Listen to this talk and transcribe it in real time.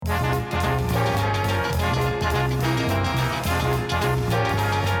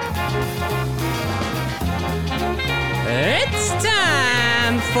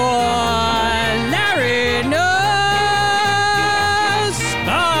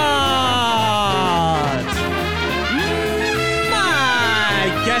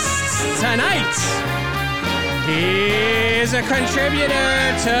He's a contributor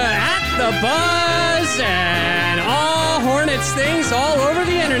to At the Buzz and all Hornets things all over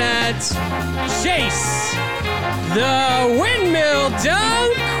the internet. Chase, the Windmill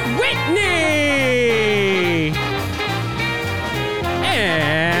Dunk Whitney.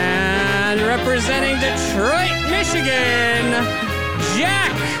 And representing Detroit, Michigan,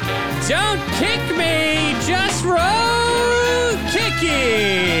 Jack, don't kick me, just roll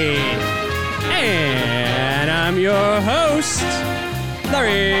kicky. And I'm your host,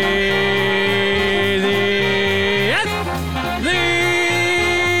 Larry the Athlete.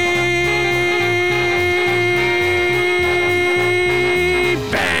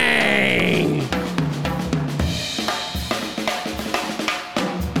 Bang!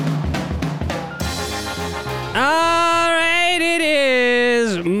 All right, it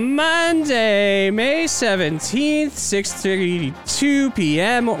is Monday, May 17th, 6:32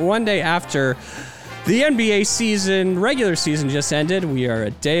 p.m., one day after the NBA season, regular season just ended. We are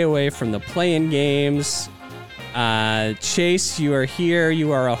a day away from the play-in games. Chase, you are here.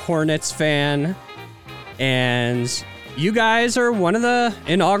 You are a Hornets fan. And you guys are one of the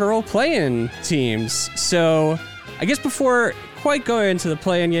inaugural play-in teams. So I guess before quite going into the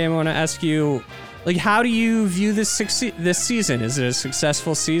play-in game, I want to ask you, like, how do you view this season? Is it a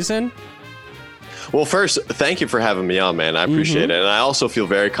successful season? Well, first, thank you for having me on, man. I appreciate it. And I also feel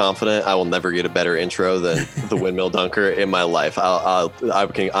very confident I will never get a better intro than the Windmill Dunker in my life. I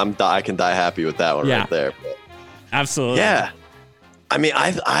can die happy with that one right there. But absolutely. Yeah. I mean,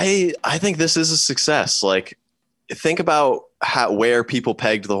 I think this is a success. Like, think about where people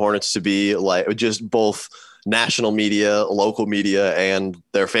pegged the Hornets to be, like just both national media, local media, and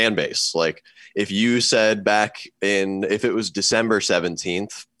their fan base. Like, if you said if it was December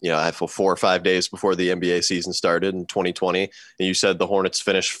 17th, 4 or 5 days before the NBA season started in 2020, and you said the Hornets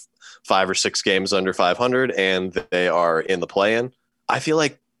finished 5 or 6 games under 500 and they are in the play-in, I feel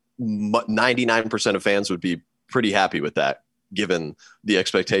like 99% of fans would be pretty happy with that, given the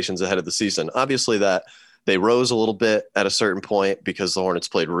expectations ahead of the season. Obviously, that they rose a little bit at a certain point because the Hornets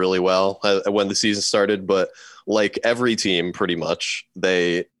played really well when the season started. But like every team, pretty much,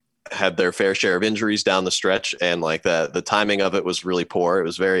 they had their fair share of injuries down the stretch, and like the timing of it was really poor. It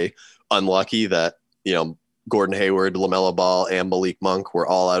was very unlucky that Gordon Hayward, LaMelo Ball, and Malik Monk were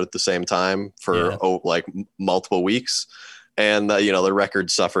all out at the same time for multiple weeks, and the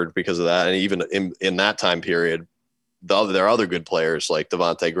record suffered because of that. And even in that time period, there are other good players like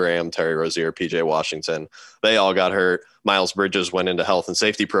Devontae Graham, Terry Rozier, PJ Washington. They all got hurt. Miles Bridges went into health and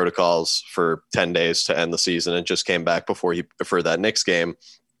safety protocols for 10 days to end the season and just came back for that Knicks game.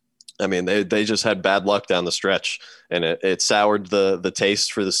 I mean, they just had bad luck down the stretch, and it soured the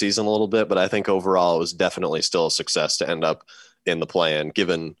taste for the season a little bit. But I think overall it was definitely still a success to end up in the play-in,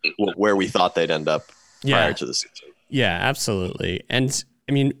 given where we thought they'd end up prior to the season. Yeah, absolutely. And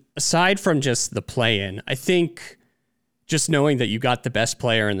I mean, aside from just the play-in, I think just knowing that you got the best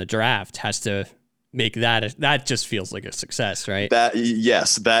player in the draft has to make that just feels like a success, right? That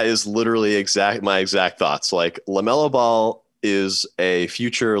is literally my exact thoughts. Like, LaMelo Ball is a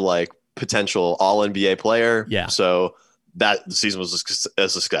future potential all-NBA player. Yeah. So that season was a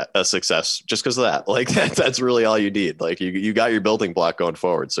success just because of that. Like, that's really all you need. Like, you got your building block going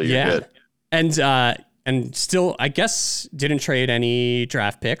forward, so you're good. And still, I guess, didn't trade any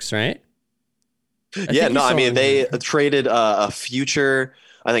draft picks, right? They traded a future,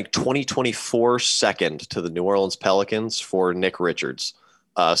 I think, 2024 second to the New Orleans Pelicans for Nick Richards.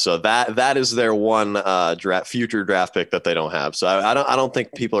 So that is their one future draft pick that they don't have. So I don't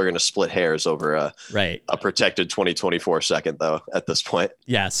think people are going to split hairs over a protected 2024 second though at this point.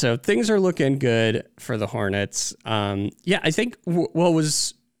 Yeah. So things are looking good for the Hornets. I think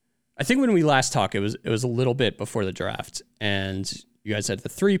I think when we last talked, it was a little bit before the draft, and you guys had the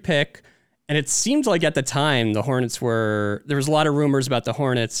 3 pick, and it seemed like at the time the Hornets there was a lot of rumors about the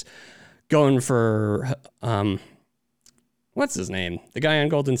Hornets going for what's his name? The guy on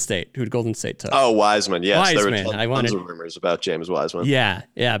Golden State, who Golden State took. Oh, Wiseman. Yes. Wiseman. There were tons of rumors about James Wiseman. Yeah.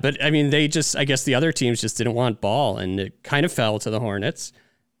 Yeah. But I mean, I guess the other teams just didn't want Ball, and it kind of fell to the Hornets.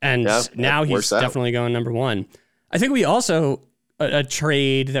 And now he's definitely going number 1. I think we also, a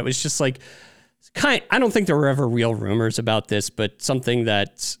trade that was just like, I don't think there were ever real rumors about this, but something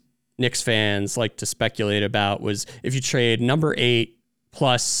that Knicks fans like to speculate about was if you trade number 8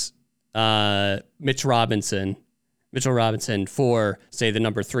 plus Mitchell Robinson for, say, the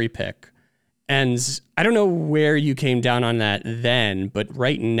number 3 pick. And I don't know where you came down on that then, but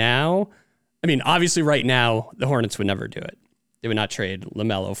right now, I mean, obviously right now, the Hornets would never do it. They would not trade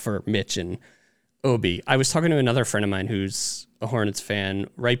LaMelo for Mitch and Obi. I was talking to another friend of mine who's a Hornets fan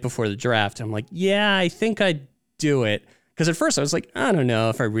right before the draft. I'm like, yeah, I think I'd do it. Because at first I was like, I don't know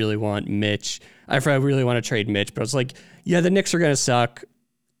if I really want if I really want to trade Mitch. But I was like, yeah, the Knicks are going to suck.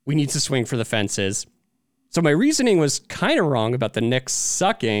 We need to swing for the fences. So my reasoning was kind of wrong about the Knicks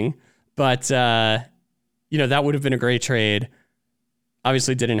sucking. But, that would have been a great trade.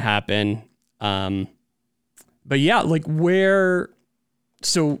 Obviously didn't happen. But yeah, like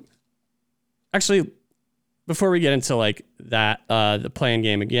so actually, before we get into like that, the playing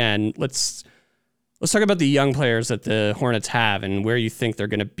game again, let's talk about the young players that the Hornets have and where you think they're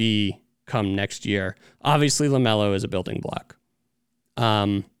going to be come next year. Obviously, LaMelo is a building block.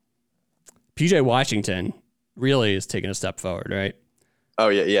 PJ Washington really is taking a step forward, right? Oh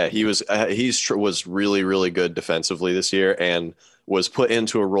yeah. He was was really, really good defensively this year and was put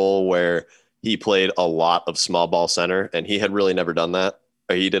into a role where he played a lot of small ball center, and he had really never done that.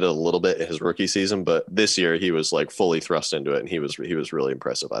 He did it a little bit in his rookie season, but this year he was like fully thrust into it, and he was really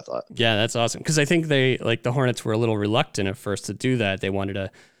impressive, I thought. Yeah, that's awesome. Because I think the Hornets were a little reluctant at first to do that. They wanted to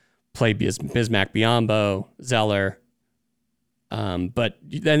play Bismack Biyombo, Zeller, but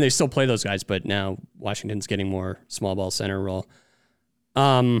then they still play those guys. But now Washington's getting more small ball center role.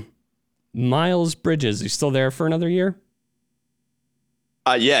 Miles Bridges, he's still there for another year?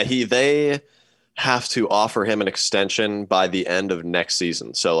 They have to offer him an extension by the end of next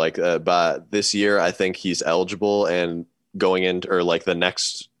season. So by this year, I think he's eligible, and going into or like the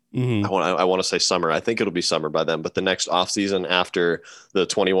next, I want to say summer. I think it'll be summer by then, but the next off season after the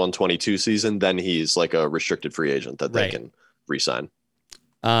 21-22 season, then he's like a restricted free agent that they can re-sign.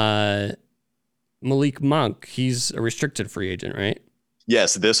 Malik Monk, he's a restricted free agent, right?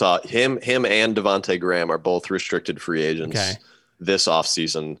 Yes, him and Devontae Graham are both restricted free agents this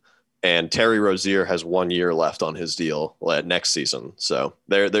offseason. And Terry Rozier has 1 year left on his deal next season. So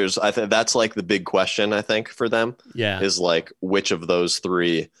I think that's like the big question, I think, for them. Yeah. Is like which of those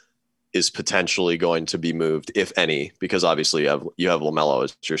three is potentially going to be moved, if any, because obviously you have LaMelo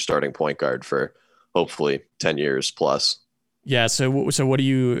as your starting point guard for hopefully 10 years plus. Yeah. So what do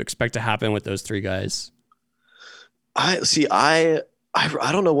you expect to happen with those three guys? I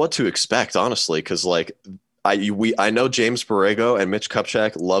don't know what to expect, honestly, because like I know James Borrego and Mitch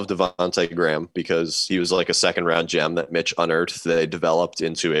Kupchak love Devontae Graham because he was like a second round gem that Mitch unearthed. They developed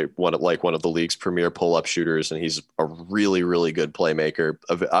into one of the league's premier pull up shooters, and he's a really, really good playmaker.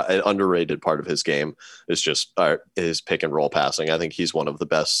 An underrated part of his game is just his pick and roll passing. I think he's one of the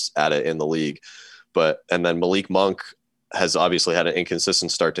best at it in the league. And then Malik Monk has obviously had an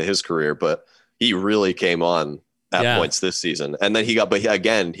inconsistent start to his career, but he really came on at points this season, and then he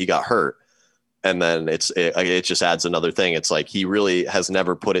got hurt. And then it just adds another thing. It's like he really has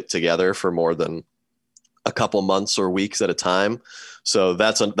never put it together for more than a couple months or weeks at a time. So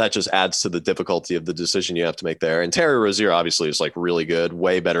that just adds to the difficulty of the decision you have to make there. And Terry Rozier obviously is like really good,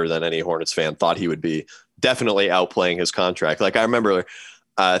 way better than any Hornets fan thought he would be. Definitely outplaying his contract. Like I remember,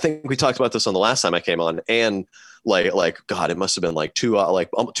 I think we talked about this on the last time I came on, and like God, it must have been like two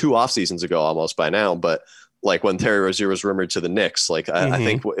off seasons ago almost by now, but. Like when Terry Rozier was rumored to the Knicks, I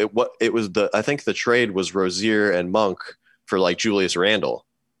think the trade was Rozier and Monk for like Julius Randle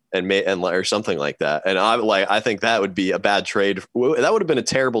or something like that. And I think that would be a bad trade. That would have been a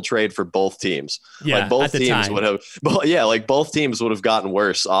terrible trade for both teams. Yeah, like both teams would have, both teams would have gotten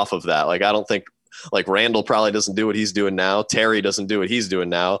worse off of that. Like I don't think like Randle probably doesn't do what he's doing now. Terry doesn't do what he's doing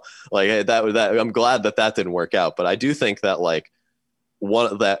now. Like that I'm glad that didn't work out. But I do think that like.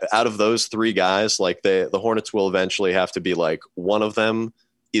 One that out of those three guys, like the Hornets will eventually have to be like one of them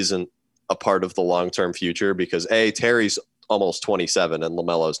isn't a part of the long-term future because Terry's almost 27 and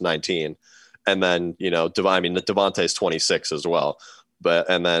LaMelo's 19. And then, Devontae's 26 as well.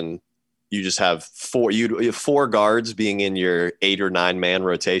 And then you just have four guards being in your 8 or 9 man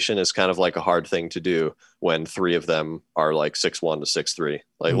rotation is kind of like a hard thing to do when three of them are like 6'1" to 6'3".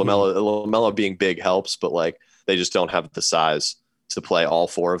 Like LaMelo being big helps, but like they just don't have the size to play all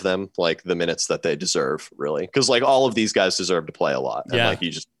four of them like the minutes that they deserve, really, because like all of these guys deserve to play a lot. And like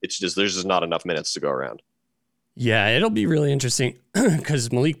there's just not enough minutes to go around. Yeah, it'll be really interesting because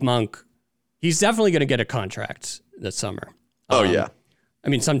Malik Monk, he's definitely going to get a contract this summer. Oh yeah, I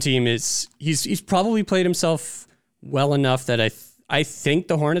mean, some team he's probably played himself well enough that I think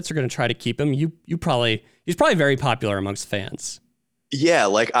the Hornets are going to try to keep him. He's probably very popular amongst fans. Yeah,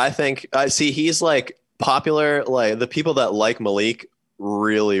 like I think he's like. Popular, like the people that like Malik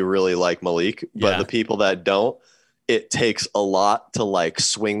really, really like Malik, but the people that don't, it takes a lot to like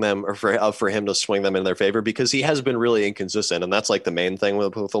swing them or for him to swing them in their favor because he has been really inconsistent. And that's like the main thing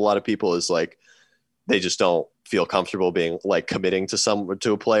with a lot of people is like, they just don't feel comfortable being like committing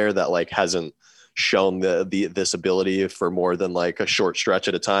to a player that like hasn't shown this ability for more than like a short stretch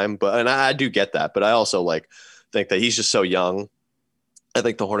at a time. And I do get that, but I also like think that he's just so young. I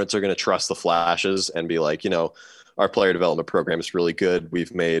think the Hornets are going to trust the flashes and be like, our player development program is really good.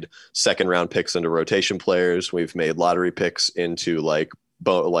 We've made second round picks into rotation players. We've made lottery picks into like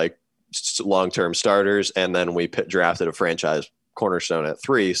long-term starters. And then we drafted a franchise cornerstone at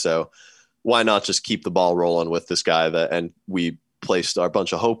 3. So why not just keep the ball rolling with this guy and we placed our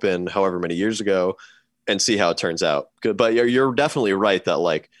bunch of hope in however many years ago and see how it turns out. But you're definitely right that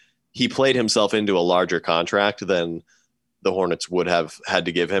like he played himself into a larger contract than the Hornets would have had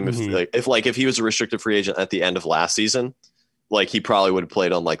to give him. If he was a restricted free agent at the end of last season, like he probably would have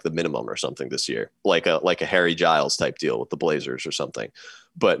played on like the minimum or something this year, like a Harry Giles type deal with the Blazers or something.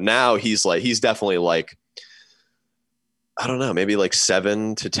 But now he's definitely like, I don't know, maybe like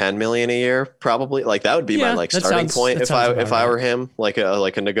 7 to 10 million a year, probably. Like that would be my like starting point if I were him, like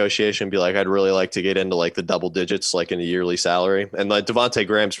a negotiation, be like, I'd really like to get into like the double digits, like in a yearly salary. And like Devontae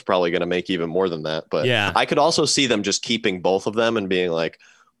Graham's probably going to make even more than that. But yeah, I could also see them just keeping both of them and being like,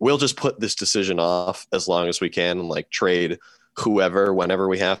 we'll just put this decision off as long as we can and like trade whoever, whenever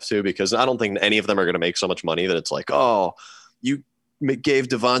we have to, because I don't think any of them are going to make so much money that it's like, oh, you gave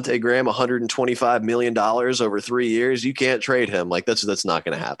Devontae Graham $125 million over 3 years. You can't trade him. Like that's not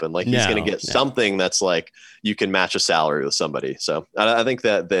going to happen. Like he's going to get something that's like, you can match a salary with somebody. So I think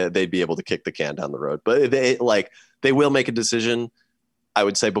that they'd be able to kick the can down the road, but they will make a decision, I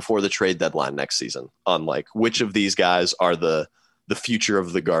would say, before the trade deadline next season on like which of these guys are the future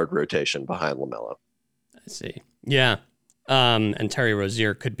of the guard rotation behind LaMelo. I see. Yeah. And Terry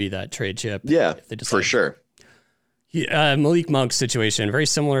Rozier could be that trade chip. Yeah, for sure. Malik Monk's situation, very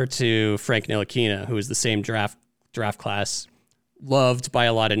similar to Frank Ntilikina, who is the same draft class, loved by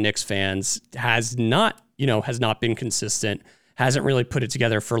a lot of Knicks fans, has not been consistent, hasn't really put it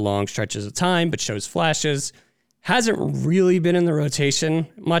together for long stretches of time, but shows flashes, hasn't really been in the rotation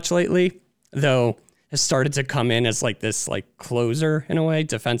much lately, though has started to come in as like this like closer in a way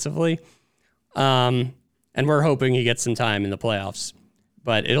defensively. And we're hoping he gets some time in the playoffs,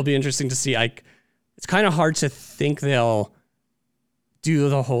 but it'll be interesting to see. It's kind of hard to think they'll do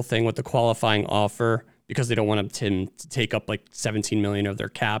the whole thing with the qualifying offer because they don't want him to take up like 17 million of their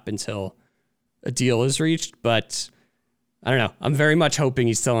cap until a deal is reached. But I don't know. I'm very much hoping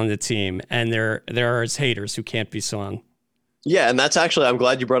he's still on the team, and there are his haters who can't be swung. Yeah, and that's actually, I'm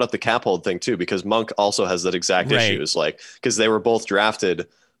glad you brought up the cap hold thing too, because Monk also has that exact issue. Is like, because they were both drafted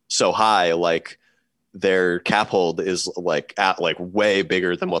so high, like their cap hold is like at like way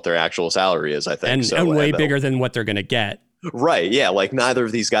bigger than what their actual salary is, I think. And way bigger than what they're going to get. Right. Yeah. Like neither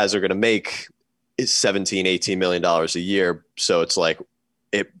of these guys are going to make $17-18 million a year. So it's like,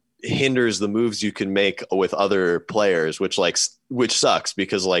 it hinders the moves you can make with other players, which sucks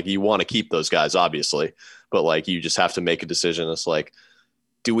because like you want to keep those guys obviously, but like you just have to make a decision. It's like,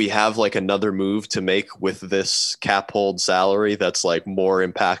 do we have like another move to make with this cap hold salary that's like more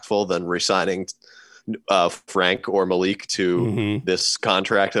impactful than resigning Frank or Malik to this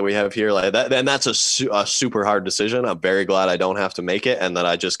contract that we have here? Like that, then that's a super hard decision. I'm very glad I don't have to make it, and that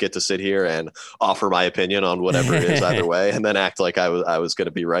I just get to sit here and offer my opinion on whatever it is either way, and then act like I was going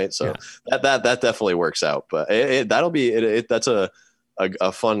to be right. So that definitely works out. But that's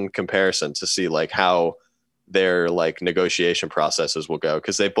a fun comparison to see like how their like negotiation processes will go,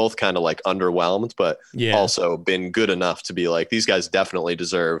 because they both kind of like underwhelmed, but also been good enough to be like, these guys definitely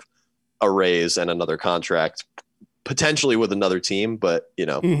deserve a raise and another contract, potentially with another team, but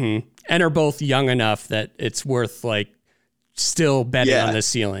and are both young enough that it's worth like still betting on the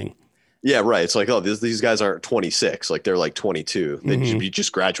ceiling. Yeah, right. It's like, oh, these guys aren't 26, like they're like 22. They should be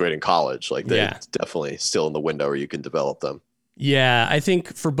just graduating college. Like they're definitely still in the window where you can develop them. Yeah, I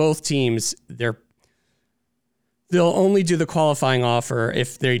think for both teams, they'll only do the qualifying offer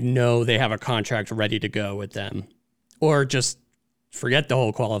if they know they have a contract ready to go with them, or just forget the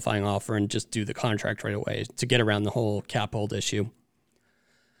whole qualifying offer and just do the contract right away to get around the whole cap hold issue.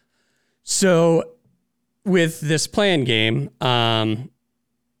 So with this play-in game,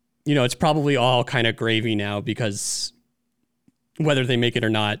 it's probably all kind of gravy now, because whether they make it or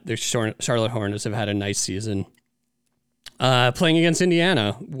not, the Charlotte Hornets have had a nice season. Playing against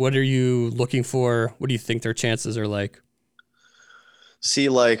Indiana, what are you looking for? What do you think their chances are like? See,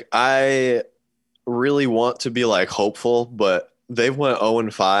 like, I really want to be like hopeful, but they've went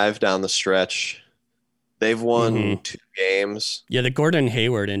 0-5 down the stretch. They've won 2 games. Yeah, the Gordon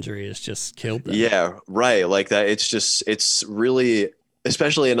Hayward injury has just killed them. Yeah, right. Like that. It's really,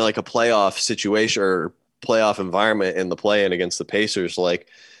 especially in like a playoff situation or playoff environment in the play-in against the Pacers, like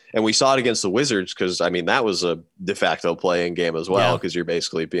And we saw it against the Wizards because, I mean, that was a de facto playing game as well, because you're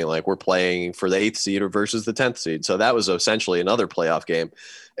basically being like, we're playing for the 8th seed versus the 10th seed. So that was essentially another playoff game.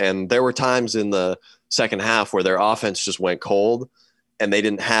 And there were times in the second half where their offense just went cold and they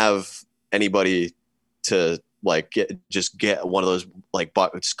didn't have anybody to like get one of those like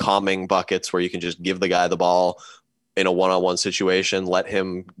calming buckets where you can just give the guy the ball in a one-on-one situation, let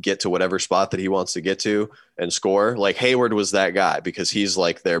him get to whatever spot that he wants to get to and score. Like Hayward was that guy because he's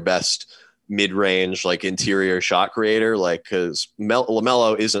like their best mid-range, like interior shot creator. Like, cause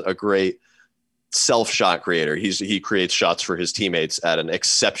LaMelo isn't a great self shot creator. He creates shots for his teammates at an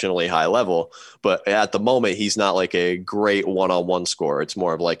exceptionally high level, but at the moment he's not like a great one-on-one scorer. It's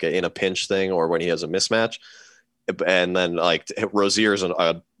more of like in a pinch thing or when he has a mismatch. And then like Rozier's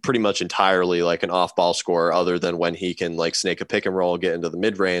a pretty much entirely like an off-ball scorer, other than when he can like snake a pick and roll, get into the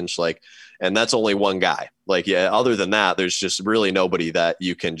mid-range, like, and that's only one guy. Like, yeah, other than that, there's just really nobody that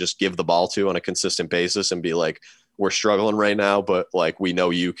you can just give the ball to on a consistent basis and be like, we're struggling right now, but like we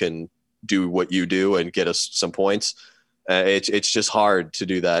know you can do what you do and get us some points. It's just hard to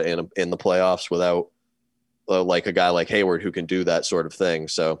do that in the playoffs without like a guy like Hayward who can do that sort of thing.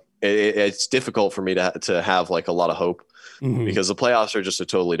 So it's difficult for me to have like a lot of hope. Because the playoffs are just a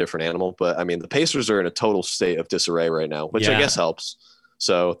totally different animal. But I mean, the Pacers are in a total state of disarray right now, which I guess helps.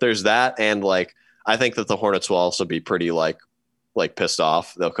 So there's that. And like, I think that the Hornets will also be pretty like pissed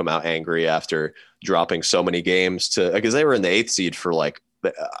off. They'll come out angry after dropping so many games because they were in the 8th seed for like,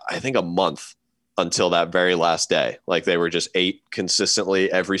 I think a month until that very last day. Like they were just 8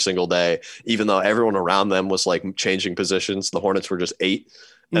 consistently every single day, even though everyone around them was like changing positions. The Hornets were just 8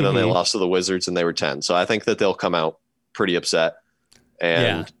 and then they lost to the Wizards and they were 10. So I think that they'll come out pretty upset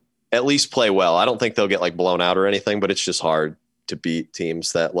and at least play well. I don't think they'll get like blown out or anything, but it's just hard to beat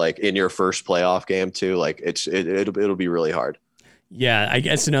teams that like in your first playoff game too. Like it'll be really hard. Yeah. I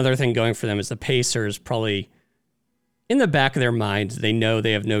guess another thing going for them is the Pacers probably in the back of their minds, they know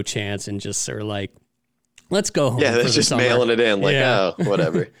they have no chance and just are like, let's go home. Yeah. They're just mailing it in like, oh,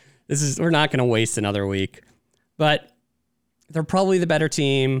 whatever. We're not going to waste another week, but they're probably the better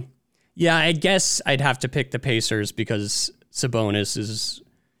team. Yeah, I guess I'd have to pick the Pacers because Sabonis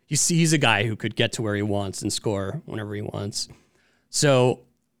he's a guy who could get to where he wants and score whenever he wants. So,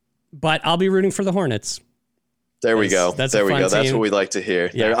 but I'll be rooting for the Hornets. There we go. That's what we like to hear.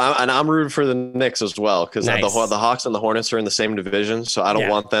 Yeah. And I'm rooting for the Knicks as well because the Hawks and the Hornets are in the same division. So I don't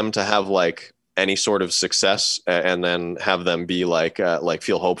want them to have like any sort of success and then have them be like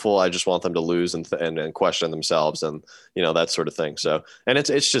feel hopeful. I just want them to lose and question themselves and that sort of thing. So and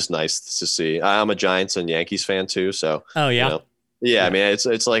it's just nice to see. I'm a Giants and Yankees fan too. So yeah. I mean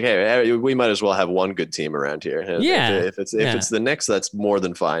it's like, hey, we might as well have one good team around here. If it's the Knicks, that's more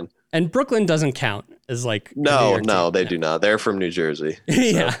than fine. And Brooklyn doesn't count as like no, they do not. They're from New Jersey.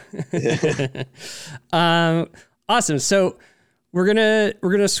 So. Yeah. Awesome. So we're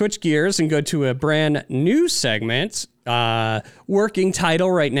gonna switch gears and go to a brand new segment. Working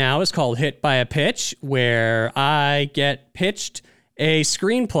title right now is called Hit by a Pitch, where I get pitched a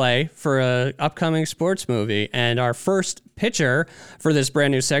screenplay for a upcoming sports movie, and our first pitcher for this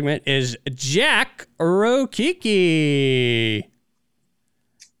brand new segment is Jack Rokicki.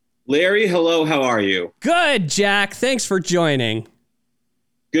 Larry, hello. How are you? Good, Jack. Thanks for joining.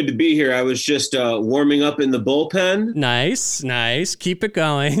 Good to be here. I was just warming up in the bullpen. Nice. Keep it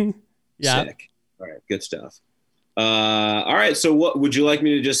going. Yeah. Sick. All right. Good stuff. All right. So what would you like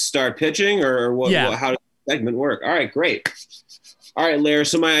me to just start pitching or what? Yeah. How does the segment work? All right. Great. All right, Larry.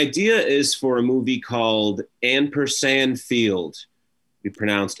 So my idea is for a movie called Ampersand Field. Be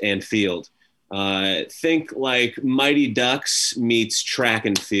pronounced Anfield. Think like Mighty Ducks meets track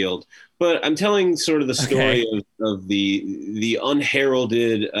and field. But I'm telling sort of the story of the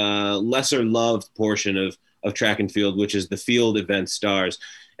unheralded, lesser loved portion of track and field, which is the field event stars.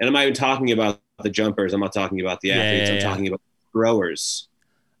 And I'm not even talking about the jumpers. I'm not talking about the athletes. I'm talking about throwers.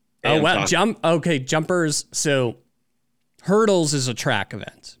 Oh, wow. Jumpers. So hurdles is a track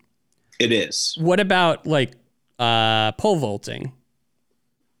event. It is. What about like pole vaulting?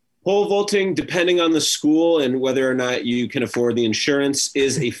 Pole vaulting, depending on the school and whether or not you can afford the insurance,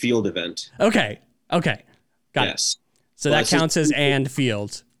 is a field event. Okay. Got it. So that counts as and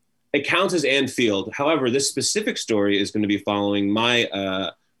field. It counts as and field. However, this specific story is going to be following my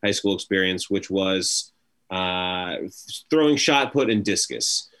high school experience, which was throwing shot put and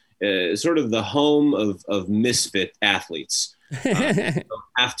discus. Sort of the home of misfit athletes. You don't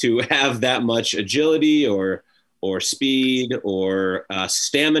have to have that much agility or speed or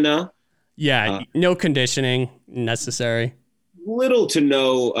stamina. Yeah, no conditioning necessary. Little to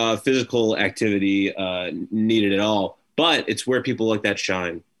no physical activity needed at all, but it's where people like that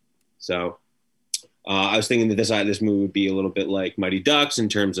shine. So I was thinking that this movie would be a little bit like Mighty Ducks in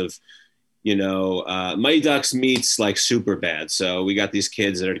terms of, Mighty Ducks meets like Superbad. So we got these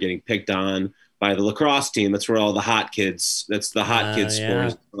kids that are getting picked on by the lacrosse team. That's where all the hot kids. That's the hot kids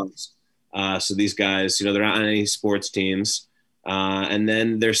sports. So these guys, they're not on any sports teams, and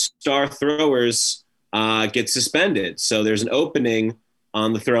then their star throwers get suspended. So there's an opening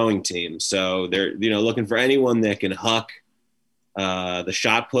on the throwing team. So they're looking for anyone that can huck the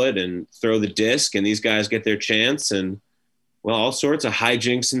shot put and throw the disc, and these guys get their chance, and well, all sorts of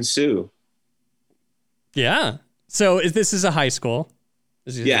hijinks ensue. Yeah. So this is a high school.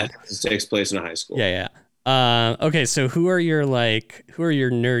 Yeah, this takes place in a high school. Yeah. Okay, so who are your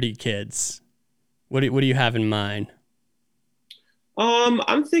nerdy kids? What do you have in mind?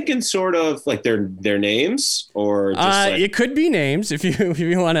 I'm thinking sort of like their names, or just it could be names if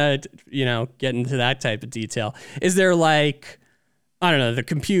you want to get into that type of detail. Is there like, I don't know, the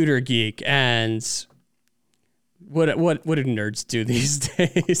computer geek, and what do nerds do these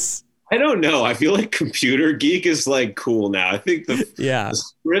days? I don't know. I feel like computer geek is like cool now. I think the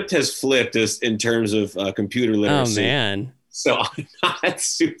script has flipped in terms of computer literacy. Oh man. So I'm not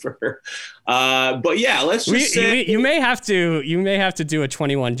super, but yeah, let's just say you may have to do a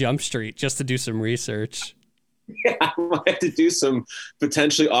 21 Jump Street just to do some research. Yeah, I might have to do some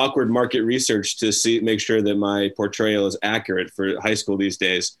potentially awkward market research to make sure that my portrayal is accurate for high school these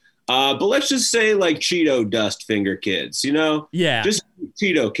days. But let's just say like Cheeto dust finger kids, Yeah. Just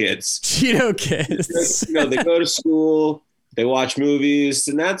Cheeto kids. Cheeto kids. They go to school, they watch movies,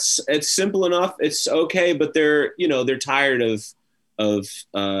 and it's simple enough. It's okay, but they're tired of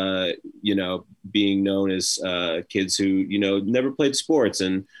being known as kids who, never played sports,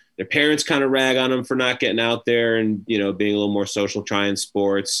 and their parents kind of rag on them for not getting out there and, being a little more social, trying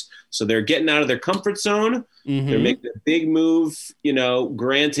sports. So they're getting out of their comfort zone. Mm-hmm. They're making a big move.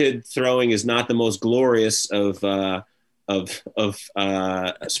 Granted, throwing is not the most glorious of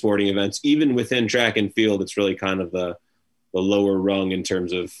sporting events. Even within track and field, it's really kind of the lower rung in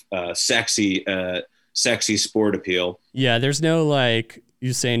terms of sexy sport appeal. Yeah, there's no like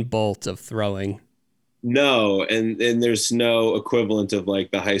Usain Bolt of throwing. No, and there's no equivalent of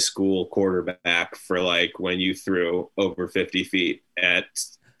like the high school quarterback for like when you threw over 50 feet at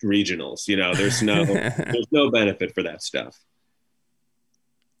regionals. There's no benefit for that stuff.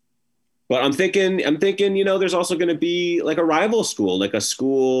 But I'm thinking, there's also going to be like a rival school, like a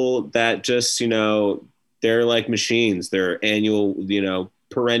school that just, they're like machines. They're annual,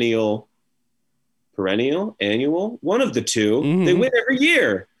 perennial, annual, one of the two. Mm-hmm. They win every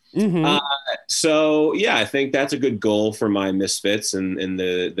year. Mm-hmm. So yeah, I think that's a good goal for my Misfits and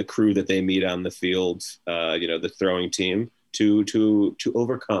the crew that they meet on the field. The throwing team to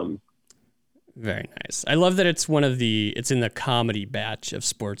overcome. Very nice. I love that it's in the comedy batch of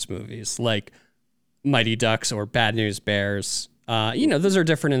sports movies like Mighty Ducks or Bad News Bears. Those are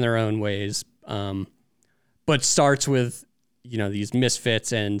different in their own ways. But starts with, these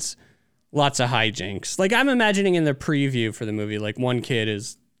misfits and lots of hijinks. Like I'm imagining in the preview for the movie, like one kid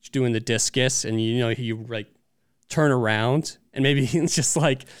is doing the discus and, he like turn around and maybe he just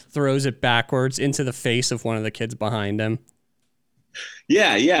like throws it backwards into the face of one of the kids behind him.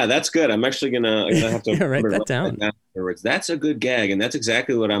 Yeah, that's good. I'm actually gonna have to write that down. Afterwards. That's a good gag, and that's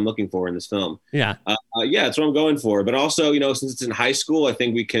exactly what I'm looking for in this film. Yeah, that's what I'm going for. But also, since it's in high school, I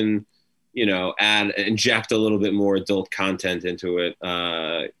think we can, inject a little bit more adult content into it.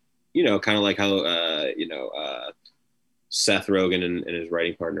 Kind of like how Seth Rogen and his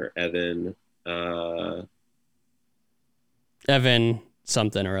writing partner Evan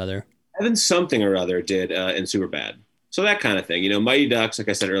something or other did in Superbad. So that kind of thing, Mighty Ducks, like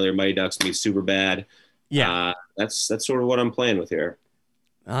I said earlier, Mighty Ducks meets Superbad. Yeah, that's sort of what I'm playing with here.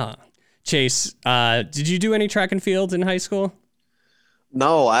 Chase, did you do any track and field in high school?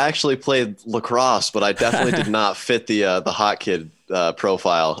 No, I actually played lacrosse, but I definitely did not fit the hot kid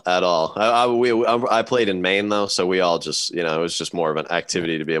profile at all. I played in Maine though, so we all just it was just more of an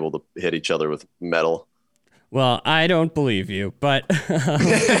activity to be able to hit each other with metal. Well, I don't believe you, but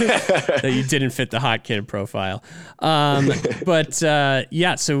that you didn't fit the hot kid profile. But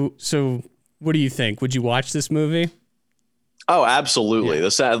yeah, so what do you think? Would you watch this movie? Oh, absolutely. Yeah.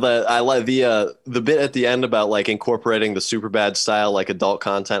 I like the bit at the end about like incorporating the Superbad style, like adult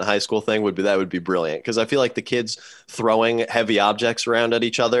content high school thing would be brilliant. Cause I feel like the kids throwing heavy objects around at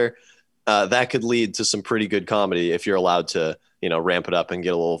each other, that could lead to some pretty good comedy if you're allowed to, ramp it up and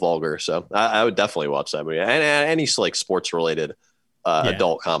get a little vulgar. So I would definitely watch that movie. And any like sports related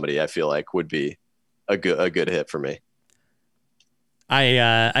adult comedy, I feel like would be a good hit for me.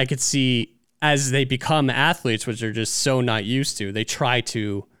 I could see as they become athletes, which they're just so not used to, they try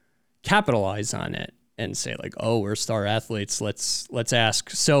to capitalize on it and say like, oh, we're star athletes. Let's ask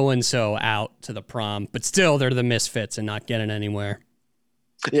so-and-so out to the prom, but still they're the misfits and not getting anywhere.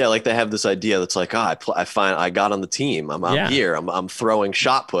 Yeah, like they have this idea that's like, I got on the team. I'm here. I'm throwing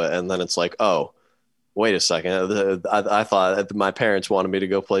shot put, and then it's like, oh, wait a second. I thought my parents wanted me to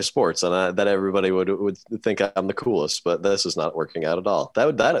go play sports, and that everybody would think I'm the coolest. But this is not working out at all.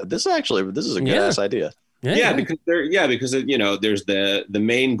 This is a good ass idea. Because there's the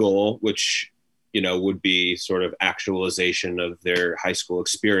main goal, which would be sort of actualization of their high school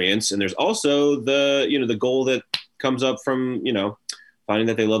experience, and there's also the goal that comes up from finding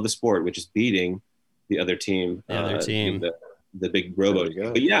that they love the sport, which is beating the other team. The big robo.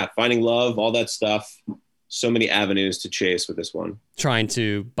 But yeah, finding love, all that stuff. So many avenues to chase with this one. Trying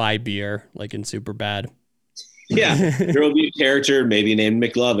to buy beer, like in Superbad. Yeah, there will be a character maybe named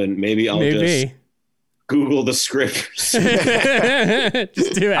McLovin. Maybe I'll just Google the script.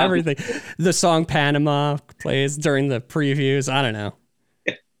 Just do everything. The song Panama plays during the previews. I don't know.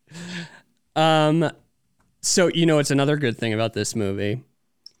 Yeah. So it's another good thing about this movie.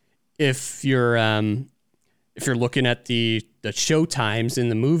 If you're looking at the show times in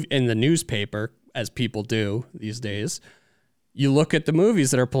the newspaper, as people do these days, you look at the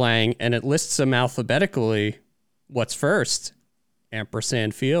movies that are playing and it lists them alphabetically. What's first?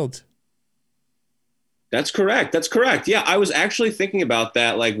 Ampersand Field. That's correct. Yeah, I was actually thinking about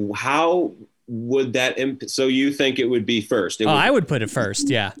that. Like, how would that so you think it would be first? I would put it first.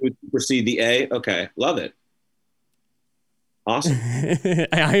 Yeah. Would precede the A. Okay, love it. Awesome.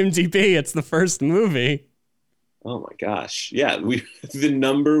 IMDb, it's the first movie. Oh my gosh. Yeah, the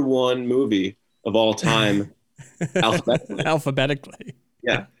number one movie of all time alphabetically.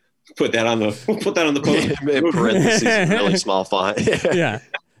 Yeah. Put that on the post. In parentheses, really small font. Yeah.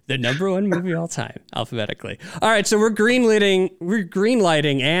 The number one movie all time, alphabetically. All right, so we're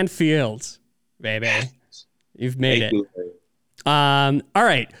greenlighting Ann Field, baby. You've made it. All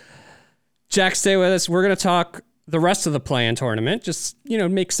right. Jack, stay with us. We're going to talk the rest of the play-in tournament. Just,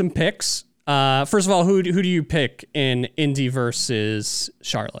 make some picks. First of all, who do you pick in Indy versus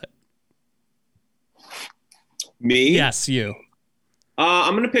Charlotte? Me? Yes, you.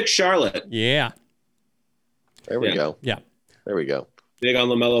 I'm going to pick Charlotte. Yeah. There we go. Yeah. There we go. Big on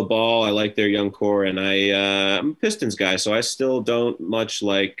LaMelo Ball. I like their young core, and I'm a Pistons guy, so I still don't much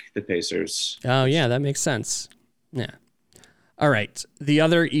like the Pacers. Oh, yeah, that makes sense. Yeah. All right. The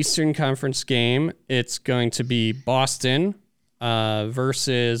other Eastern Conference game, it's going to be Boston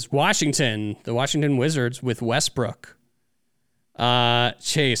versus Washington, the Washington Wizards with Westbrook.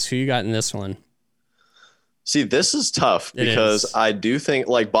 Chase, who you got in this one? See, this is tough because I do think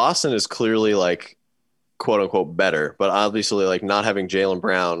like Boston is clearly like quote unquote better, but obviously like not having Jaylen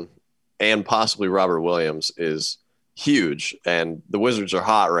Brown and possibly Robert Williams is huge. And the Wizards are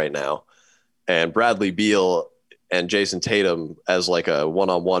hot right now. And Bradley Beal and Jason Tatum as like a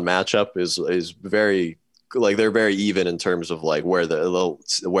one-on-one matchup is very like they're very even in terms of like where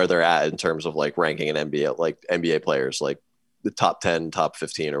they're at in terms of like ranking an NBA players, like the top 10, top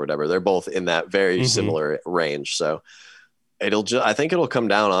 15 or whatever. They're both in that very similar range. So I think it'll come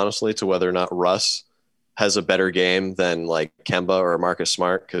down honestly to whether or not Russ has a better game than like Kemba or Marcus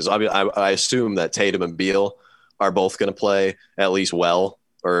Smart. Cause I assume that Tatum and Beal are both going to play at least well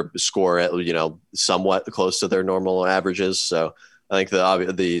or score at, somewhat close to their normal averages. So I think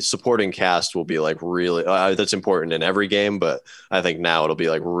the supporting cast will be like really, that's important in every game, but I think now it'll be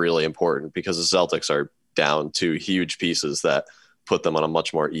like really important because the Celtics are down two huge pieces that put them on a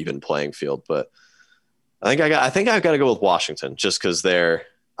much more even playing field. But I think I've got to go with Washington just because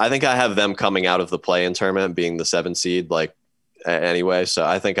I think I have them coming out of the play-in tournament being the 7 seed like anyway. So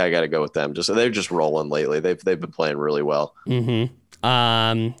I think I got to go with them. They're just rolling lately. They've been playing really well.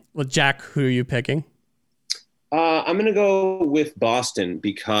 Well, Jack, who are you picking? I'm going to go with Boston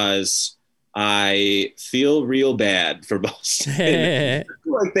because I feel real bad for Boston. I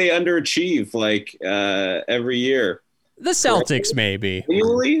feel like they underachieve every year. The Celtics, maybe.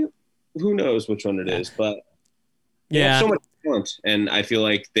 Annually? Who knows which one it is, but they have so much talent, and I feel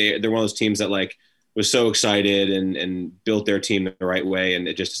like they're one of those teams that like was so excited and built their team the right way, and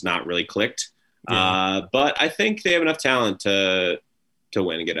it just has not really clicked. Yeah. But I think they have enough talent to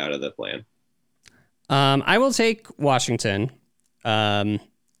win and get out of the play-in. I will take Washington,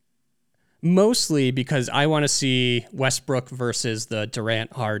 mostly because I want to see Westbrook versus the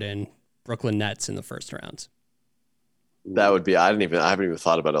Durant-Harden Brooklyn Nets in the first round. That would be. I haven't even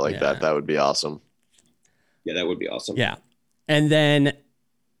thought about it like that. That would be awesome. Yeah, that would be awesome. Yeah, and then it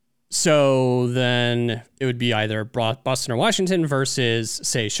would be either Boston or Washington versus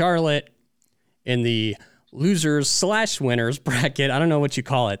say Charlotte in the losers/winners bracket. I don't know what you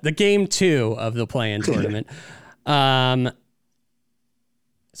call it. The game 2 of the play-in tournament.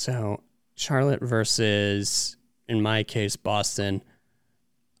 So Charlotte versus, in my case, Boston.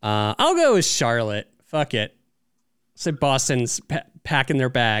 I'll go with Charlotte. Fuck it. Say Boston's packing their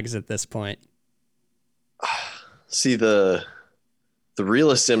bags at this point. See, the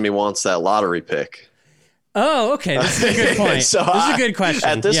realist in me wants that lottery pick. Oh, okay. This is a good point. So this is a good question.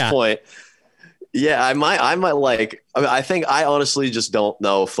 At this point, yeah, I might like. I think I honestly just don't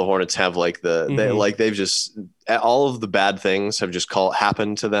know if the Hornets have like they've just all of the bad things have just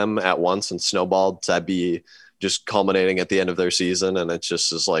happened to them at once and snowballed to be just culminating at the end of their season, and it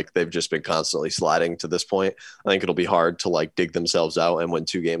just is like they've just been constantly sliding to this point. I think it'll be hard to like dig themselves out and win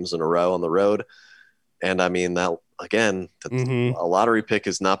 2 games in a row on the road. And I mean that again, a lottery pick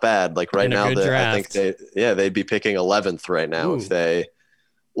is not bad. Like right now, I think they'd be picking 11th right now if they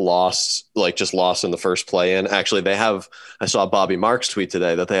lost in the first play in. Actually, I saw Bobby Marks tweet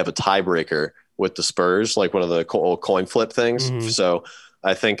today that they have a tiebreaker with the Spurs, like one of the old coin flip things. So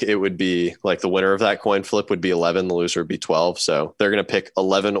I think it would be like the winner of that coin flip would be 11, the loser would be 12. So they're going to pick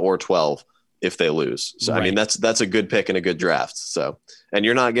 11 or 12 if they lose. So, right. I mean, that's a good pick and a good draft. So, and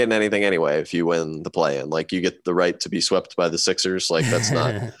you're not getting anything anyway if you win the play-in. Like you get the right to be swept by the Sixers. Like that's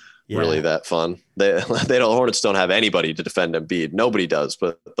not really that fun. Hornets don't have anybody to defend Embiid. Nobody does,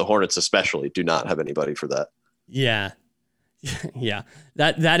 but the Hornets especially do not have anybody for that. Yeah. Yeah.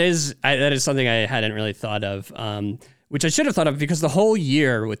 That is something I hadn't really thought of. Which I should have thought of because the whole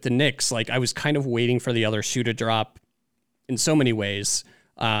year with the Knicks, like I was kind of waiting for the other shoe to drop in so many ways.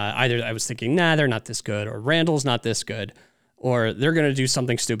 Either I was thinking, they're not this good, or Randall's not this good, or they're going to do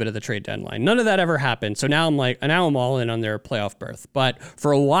something stupid at the trade deadline. None of that ever happened. So now I'm all in on their playoff berth. But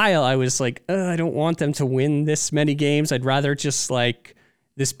for a while I was like, I don't want them to win this many games. I'd rather just like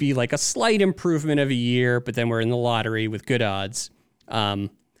this be like a slight improvement of a year, but then we're in the lottery with good odds. But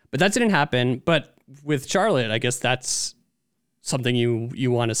that didn't happen. But with Charlotte, I guess that's something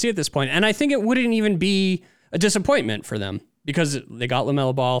you want to see at this point. And I think it wouldn't even be a disappointment for them because they got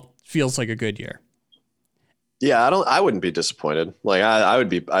LaMelo Ball. Feels like a good year. Yeah, I wouldn't be disappointed. Like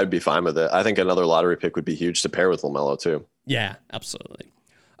I'd be fine with it. I think another lottery pick would be huge to pair with LaMelo too. Yeah, absolutely.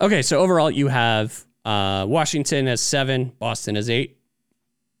 Okay, so overall you have Washington as 7, Boston as 8.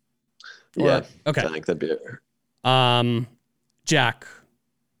 Yeah. Okay. I think that'd be it. Jack.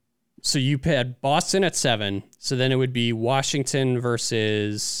 So you had Boston at 7. So then it would be Washington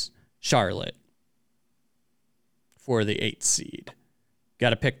versus Charlotte for the 8th seed.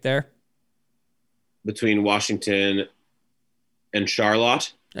 Got a pick there? Between Washington and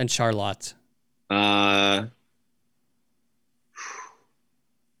Charlotte? I'd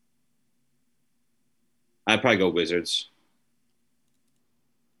probably go Wizards.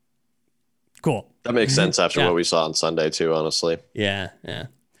 Cool. That makes sense after what we saw on Sunday too, honestly. Yeah.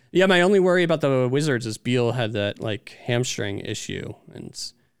 Yeah, my only worry about the Wizards is Beal had that like hamstring issue, and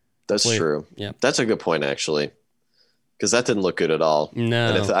that's true. Yeah, that's a good point actually, because that didn't look good at all.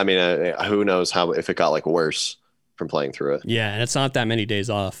 No, and who knows if it got like worse from playing through it. Yeah, and it's not that many days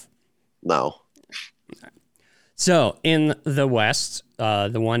off. No. So in the West,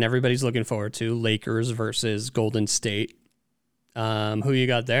 the one everybody's looking forward to, Lakers versus Golden State. Who you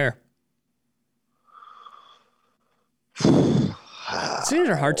got there? It's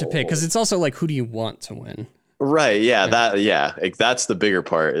either hard to pick because it's also like, who do you want to win? Right. Yeah. That's the bigger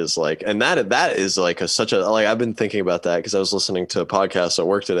part is like, and that is like I've been thinking about that because I was listening to a podcast at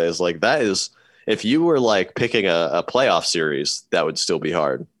work today. Is like, that is, if you were like picking a playoff series, that would still be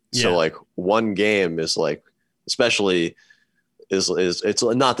hard. Yeah. So like one game is like, especially it's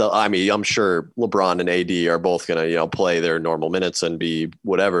not the, I mean, I'm sure LeBron and AD are both going to, play their normal minutes and be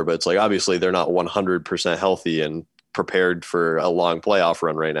whatever, but it's like, obviously they're not 100% healthy and prepared for a long playoff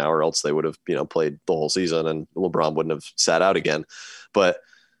run right now, or else they would have, played the whole season and LeBron wouldn't have sat out again. But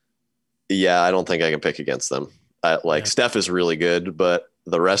yeah, I don't think I can pick against them. Steph is really good, but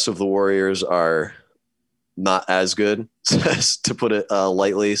the rest of the Warriors are not as good, to put it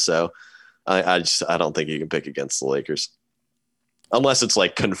lightly. So I don't think you can pick against the Lakers unless it's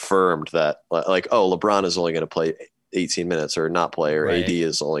like confirmed that LeBron is only going to play 18 minutes or not play, or right. AD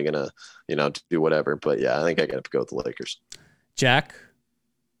is only going to, do whatever. But yeah, I think I got to go with the Lakers. Jack?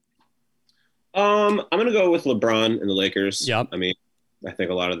 I'm going to go with LeBron and the Lakers. Yep. I mean, I think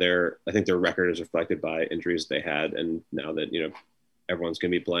their record is reflected by injuries they had. And now that, everyone's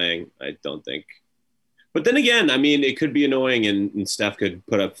going to be playing, I don't think. But then again, I mean, it could be annoying and Steph could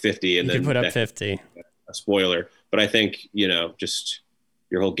put up 50 and then put up 50. A spoiler. But I think, just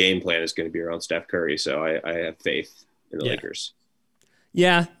your whole game plan is going to be around Steph Curry. So I have faith in the Lakers.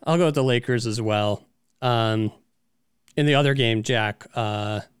 Yeah, I'll go with the Lakers as well. In the other game, Jack,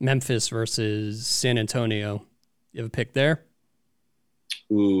 Memphis versus San Antonio. You have a pick there?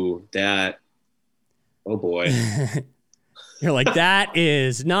 Ooh, that. Oh, boy. You're like, that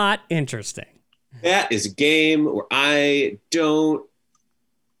is not interesting. That is a game where I don't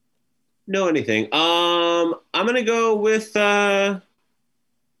know anything. I'm going to go with the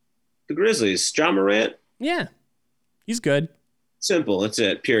Grizzlies. Ja Morant. Yeah, he's good. Simple. That's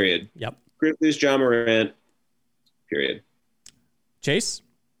it. Period. Yep. Grizzlies, Ja Morant. Period. Chase?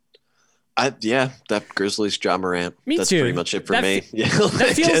 That Grizzlies, Ja Morant. Me That's too. pretty much it for me. Yeah,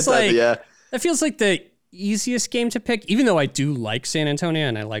 that feels like the easiest game to pick, even though I do like San Antonio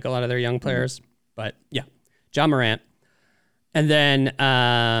and I like a lot of their young players. Mm-hmm. But yeah, Ja Morant. And then,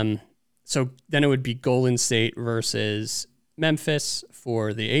 so then it would be Golden State versus Memphis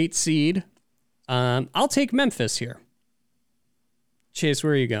for the 8 seed. I'll take Memphis here. Chase,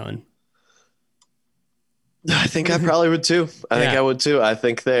 where are you going? I think I probably would too. I think I would too. I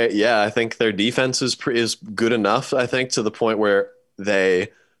think their defense is good enough, I think, to the point where they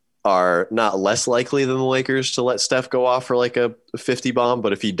are not less likely than the Lakers to let Steph go off for like a 50 bomb.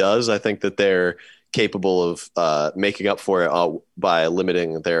 But if he does, I think that they're capable of making up for it by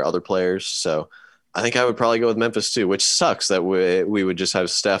limiting their other players. So I think I would probably go with Memphis too, which sucks that we would just have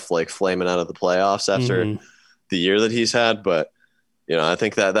Steph like flaming out of the playoffs after the year that he's had. But I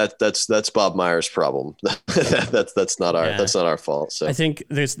think that's Bob Myers' problem. that's not our fault. So I think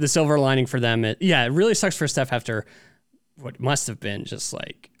there's the silver lining for them. It really sucks for Steph after what must have been just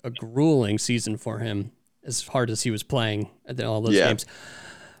like a grueling season for him, as hard as he was playing at all those games.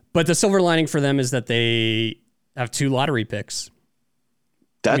 But the silver lining for them is that they have 2 lottery picks.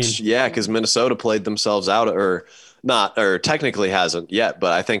 Because Minnesota played themselves out, or technically hasn't yet.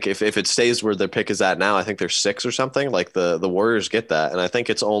 But I think if it stays where their pick is at now, I think they're 6 or something. Like the Warriors get that, and I think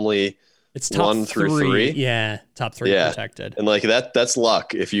it's only top 1 through 3. Yeah, top 3 protected. And like that's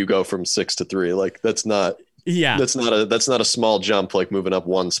luck if you go from 6 to 3. Like that's not. Yeah, that's not a small jump, like moving up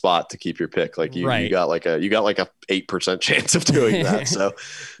 1 spot to keep your pick. Like you got like a 8% chance of doing that. So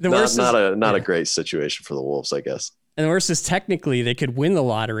not a great situation for the Wolves, I guess. And the worst is technically they could win the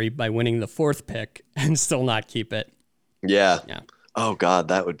lottery by winning the 4th pick and still not keep it. Yeah. Oh God,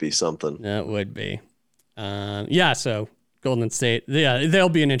 that would be something. That would be. So Golden State, they'll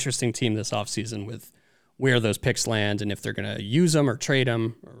be an interesting team this offseason with where those picks land and if they're going to use them or trade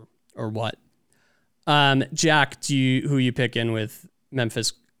them or what. Jack, who you pick in with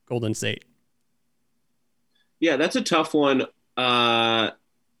Memphis, Golden State? Yeah, that's a tough one.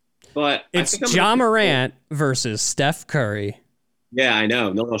 But it's Ja Morant versus Steph Curry. Yeah, I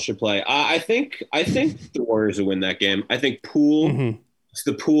know. No one else should play. I think the Warriors will win that game. I think Poole. Mm-hmm. It's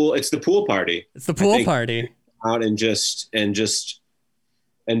the pool party. It's the pool party. Out and just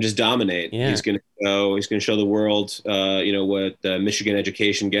dominate. Yeah. He's going to go. He's going to show the world, what Michigan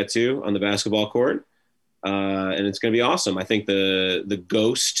education gets you on the basketball court, and it's going to be awesome. I think the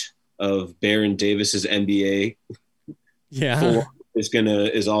ghost of Baron Davis's NBA. Yeah.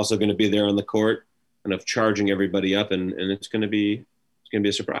 is also going to be there on the court, kind of charging everybody up, and it's going to be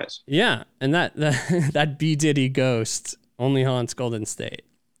a surprise. Yeah, and that B Diddy ghost only haunts Golden State.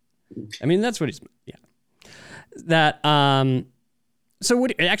 I mean, that's what he's. Yeah. That So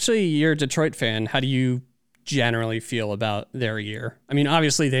you're a Detroit fan. How do you generally feel about their year? I mean,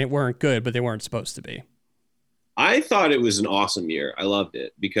 obviously they weren't good, but they weren't supposed to be. I thought it was an awesome year. I loved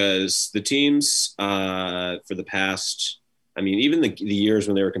it because the teams for the past. I mean, even the years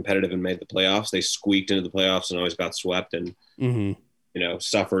when they were competitive and made the playoffs, they squeaked into the playoffs and always got swept and,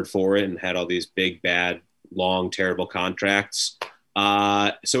 suffered for it and had all these big, bad, long, terrible contracts.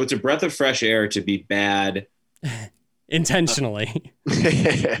 So it's a breath of fresh air to be bad. Intentionally.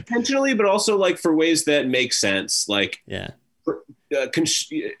 Intentionally, but also like for ways that make sense. Like,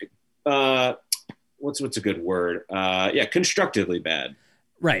 what's a good word? Constructively bad.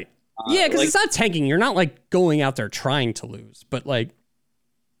 Right. Yeah, because it's not tanking. You're not like going out there trying to lose, but like,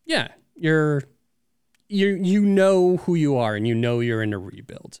 yeah, you know who you are and you're in a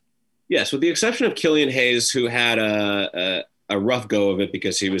rebuild. Yes, with the exception of Killian Hayes, who had a rough go of it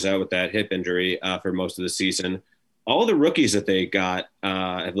because he was out with that hip injury for most of the season. All the rookies that they got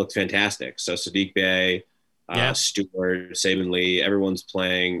have looked fantastic. So Saddiq Bey, Stewart, Saban Lee, everyone's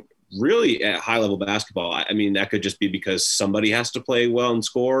playing really at high level basketball. I mean, that could just be because somebody has to play well and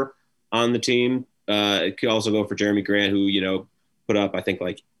score on the team. It could also go for Jeremy Grant, who, put up, I think,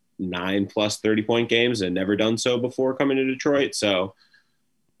 like 9+ 30-point games and never done so before coming to Detroit. So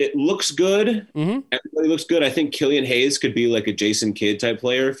it looks good. Mm-hmm. Everybody looks good. I think Killian Hayes could be like a Jason Kidd type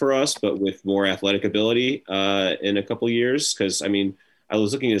player for us, but with more athletic ability in a couple years. Because, I mean, I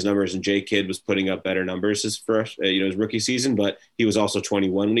was looking at his numbers, and Jay Kidd was putting up better numbers his rookie season, but he was also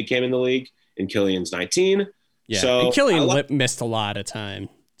 21 when he came in the league, and Killian's 19. Yeah, so and Killian missed a lot of time.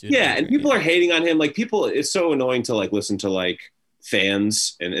 Yeah, and people are hating on him. Like it's so annoying to like listen to like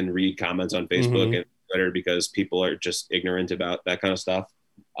fans and read comments on Facebook and Twitter because people are just ignorant about that kind of stuff.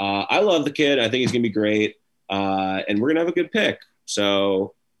 I love the kid. I think he's gonna be great, and we're gonna have a good pick.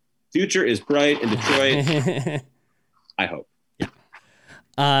 So, future is bright in Detroit. I hope.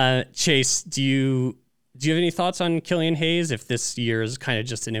 Yeah. Chase, do you have any thoughts on Killian Hayes? If this year is kind of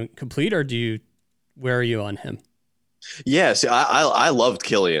just an incomplete, or where are you on him? Yeah, see, I loved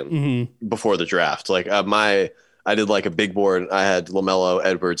Killian before the draft. Like I did like a big board. I had LaMelo,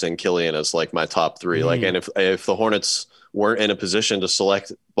 Edwards, and Killian as like my top three. Like, and if the Hornets weren't in a position to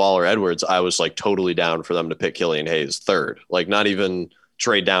select Ball or Edwards, I was like totally down for them to pick Killian Hayes third. Like, not even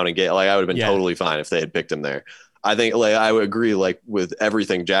trade down and get, like, I would have been totally fine if they had picked him there. I think like I would agree like with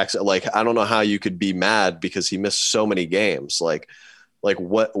everything Jackson. Like, I don't know how you could be mad because he missed so many games. Like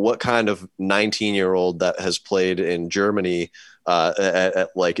what kind of 19-year-old that has played in Germany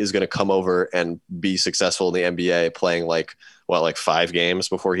like is going to come over and be successful in the NBA playing like 5 games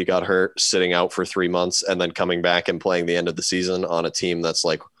before he got hurt, sitting out for 3 months, and then coming back and playing the end of the season on a team that's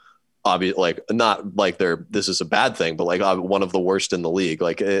like obvious, like not like this is a bad thing, but like one of the worst in the league.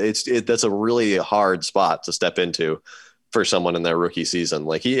 Like that's a really hard spot to step into for someone in their rookie season.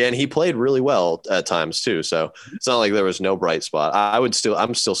 Like he played really well at times too. So it's not like there was no bright spot.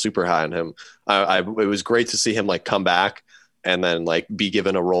 I'm still super high on him. It was great to see him like come back and then like be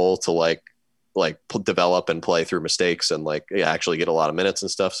given a role to like develop and play through mistakes and like actually get a lot of minutes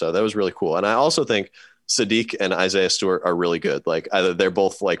and stuff. So that was really cool. And I also think Sadiq and Isaiah Stewart are really good. Like they're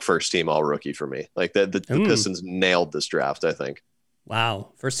both like first team all rookie for me. Like the Pistons nailed this draft, I think.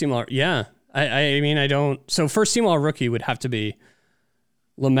 Wow. First team all, yeah. I mean, I don't. So first team all rookie would have to be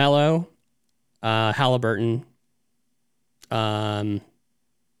LaMelo, Halliburton. I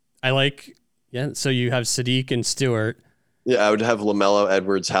like, so you have Sadiq and Stewart. Yeah, I would have LaMelo,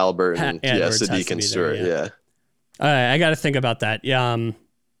 Edwards, Halliburton, Sadiq and Stewart. Yeah. All right, I got to think about that. Yeah.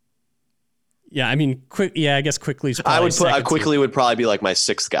 Yeah, I mean, I guess Quickly's I would put Quickly would probably be like my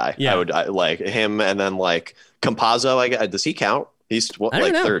sixth guy. Yeah. I like him, and then like Campazzo. Does he count? He's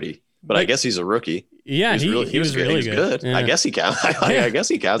like 30. But I guess he's a rookie. Yeah, he was really good. Yeah. I guess he counts. I guess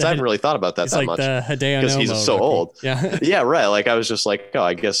he counts. I hadn't really thought about that much. Because he's so old. Yeah. Yeah, right. Like I was just like,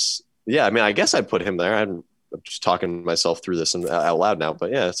 I guess. Yeah, I mean, I guess I'd put him there. I'm just talking myself through this out loud now.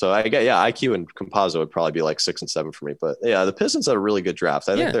 But yeah, so I get IQ and Campazzo would probably be like 6 and 7 for me. But yeah, the Pistons had a really good draft.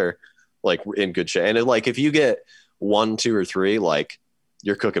 I think they're like in good shape. And like if you get 1, 2, or 3, like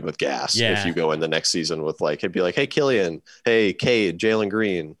you're cooking with gas. Yeah. If you go in the next season with like, it'd be like, hey Killian, hey Cade, Jalen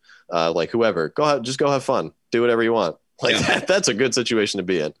Green. Like whoever, go ahead, just go have fun, do whatever you want. Like that's a good situation to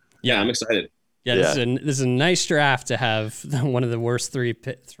be in. Yeah, I'm excited. Yeah, this is a nice draft to have one of the worst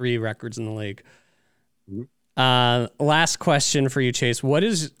three records in the league. Last question for you, Chase.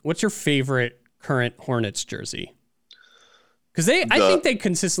 What's your favorite current Hornets jersey? Because I think they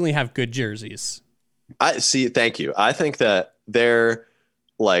consistently have good jerseys. Thank you. I think that their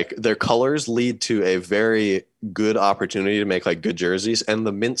colors lead to a very good opportunity to make like good jerseys. And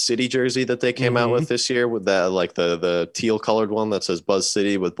the Mint City jersey that they came out with this year, with that like the teal colored one that says Buzz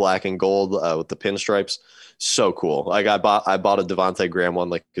City with black and gold with the pinstripes, so cool. Like I bought a Devontae Graham one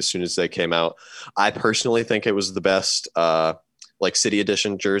like as soon as they came out. I personally think it was the best like City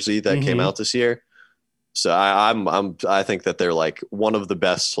Edition jersey that came out this year. So I think that they're like one of the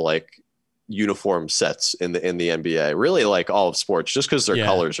best like uniform sets in the NBA, really like all of sports, just because their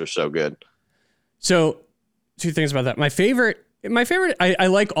colors are so good. So 2 things about that. My favorite, I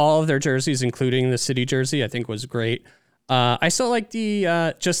like all of their jerseys, including the City jersey. I think was great. I still like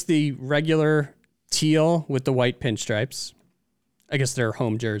the just the regular teal with the white pinstripes. I guess they're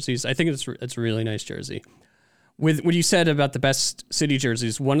home jerseys. I think it's a really nice jersey. With what you said about the best City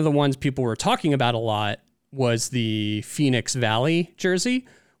jerseys, one of the ones people were talking about a lot was the Phoenix Valley jersey,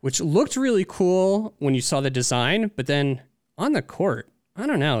 which looked really cool when you saw the design, but then on the court, I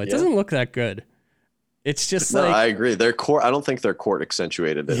don't know. It doesn't look that good. It's just I agree. Their court, I don't think their court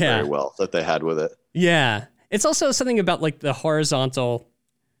accentuated it very well that they had with it. Yeah. It's also something about like the horizontal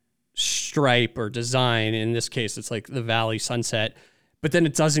stripe or design. In this case, it's like the Valley Sunset, but then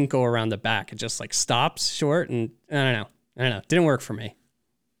it doesn't go around the back. It just like stops short, and I don't know. Didn't work for me.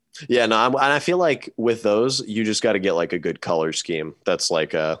 Yeah, no, and I feel like with those, you just got to get like a good color scheme that's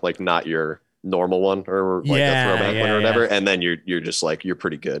like not your normal one or like a throwback one or whatever, and then you're just like you're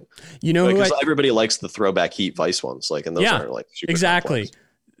pretty good. You know, because everybody likes the throwback Heat Vice ones, like, and those aren't like super exactly. complex.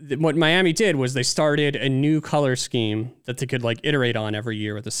 what Miami did was they started a new color scheme that they could like iterate on every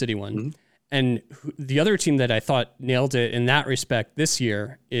year with the city one. Mm-hmm. And the other team that I thought nailed it in that respect this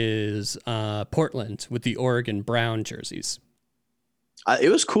year is Portland with the Oregon brown jerseys. It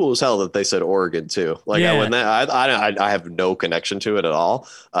was cool as hell that they said Oregon too. Like I have no connection to it at all,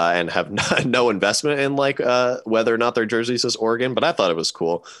 and have no investment in like whether or not their jersey says Oregon. But I thought it was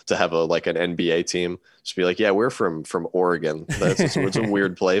cool to have an NBA team just be like, yeah, we're from Oregon. It's a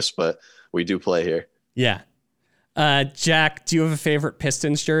weird place, but we do play here. Yeah. Jack, do you have a favorite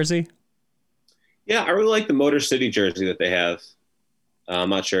Pistons jersey? Yeah, I really like the Motor City jersey that they have. I'm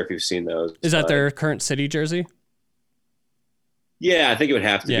not sure if you've seen those. Is that their current city jersey? Yeah, I think it would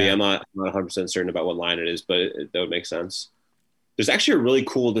have to be. I'm not 100% certain about what line it is, but that would make sense. There's actually a really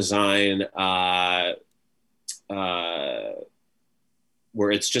cool design where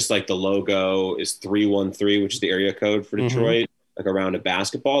it's just like the logo is 313, which is the area code for Detroit, like around a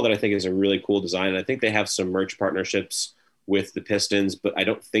basketball, that I think is a really cool design. And I think they have some merch partnerships with the Pistons, but I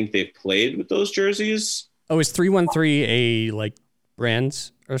don't think they've played with those jerseys. Oh, is 313 a like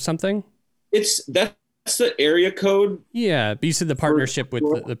brand or something? That's the area code. Yeah, but you said the partnership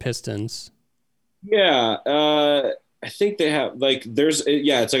with the Pistons. Yeah, I think they have like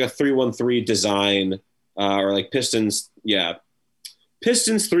it's like a 313 design or like Pistons. Yeah,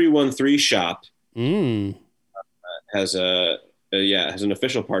 Pistons 313 shop has an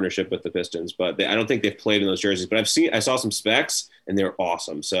official partnership with the Pistons, but I don't think they've played in those jerseys. But I saw some specs and they're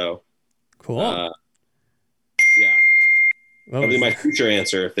awesome. So cool. Yeah, that'll be my future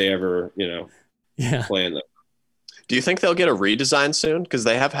answer if they ever play in them. Do you think they'll get a redesign soon? Because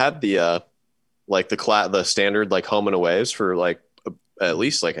they have had the standard like home and aways for like at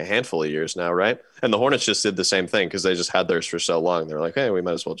least like a handful of years now, right? And the Hornets just did the same thing because they just had theirs for so long. They're like, hey, we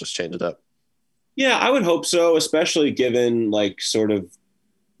might as well just change it up. Yeah, I would hope so, especially given like sort of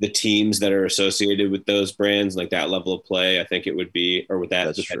the teams that are associated with those brands, like that level of play. I think it would be, or with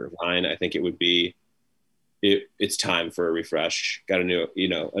that design, I think it would be. It's time for a refresh. Got a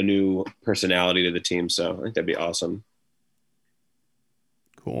new personality to the team, so I think that'd be awesome.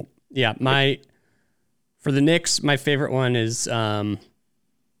 Cool. Yeah, for the Knicks, my favorite one is I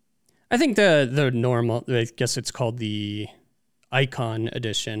think the normal. I guess it's called the Icon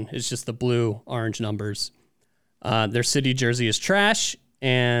edition. It's just the blue orange numbers. Their city jersey is trash,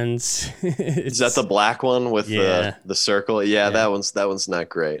 and is that the black one with the circle? Yeah, that one's not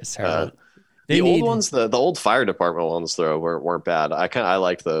great. The old ones, the old fire department ones though weren't bad. I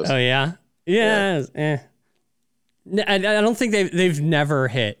liked those. Oh yeah. I don't think they've never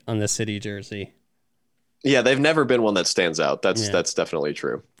hit on the city jersey. Yeah, they've never been one that stands out. That's definitely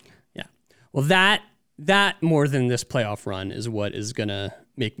true. Yeah. Well, that more than this playoff run is what is gonna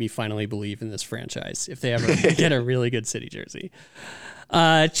make me finally believe in this franchise if they ever get a really good city jersey.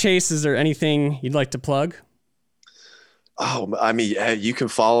 Chase, is there anything you'd like to plug? Oh, I mean, you can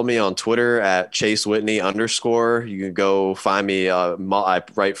follow me on Twitter at @ChaseWhitney_. You can go find me. I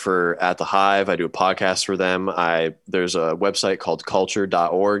write for At the Hive. I do a podcast for them. There's a website called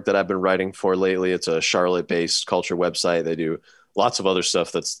culture.org that I've been writing for lately. It's a Charlotte-based culture website. They do lots of other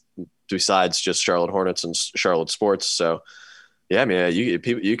stuff that's besides just Charlotte Hornets and Charlotte sports. So, yeah, I mean,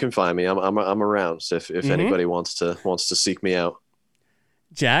 you can find me. I'm around. So if anybody wants to seek me out.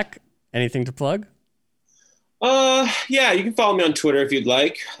 Jack, anything to plug? Yeah, you can follow me on Twitter if you'd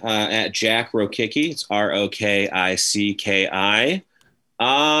like, at Jack Rokicki. It's ROKICKI.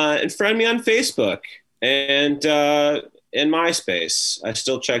 And friend me on Facebook and in MySpace. I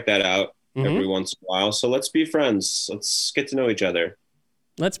still check that out every once in a while. So let's be friends. Let's get to know each other.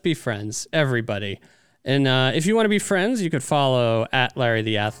 Let's be friends, everybody. And if you want to be friends, you could follow at Larry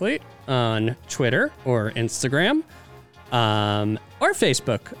the Athlete on Twitter or Instagram. Or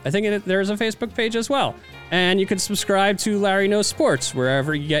Facebook. I think there's a Facebook page as well. And you can subscribe to Larry Knows Sports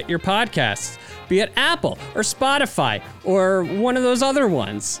wherever you get your podcasts, be it Apple or Spotify or one of those other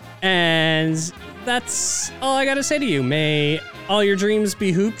ones. And that's all I got to say to you. May all your dreams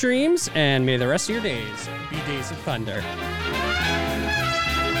be hoop dreams, and may the rest of your days be days of thunder.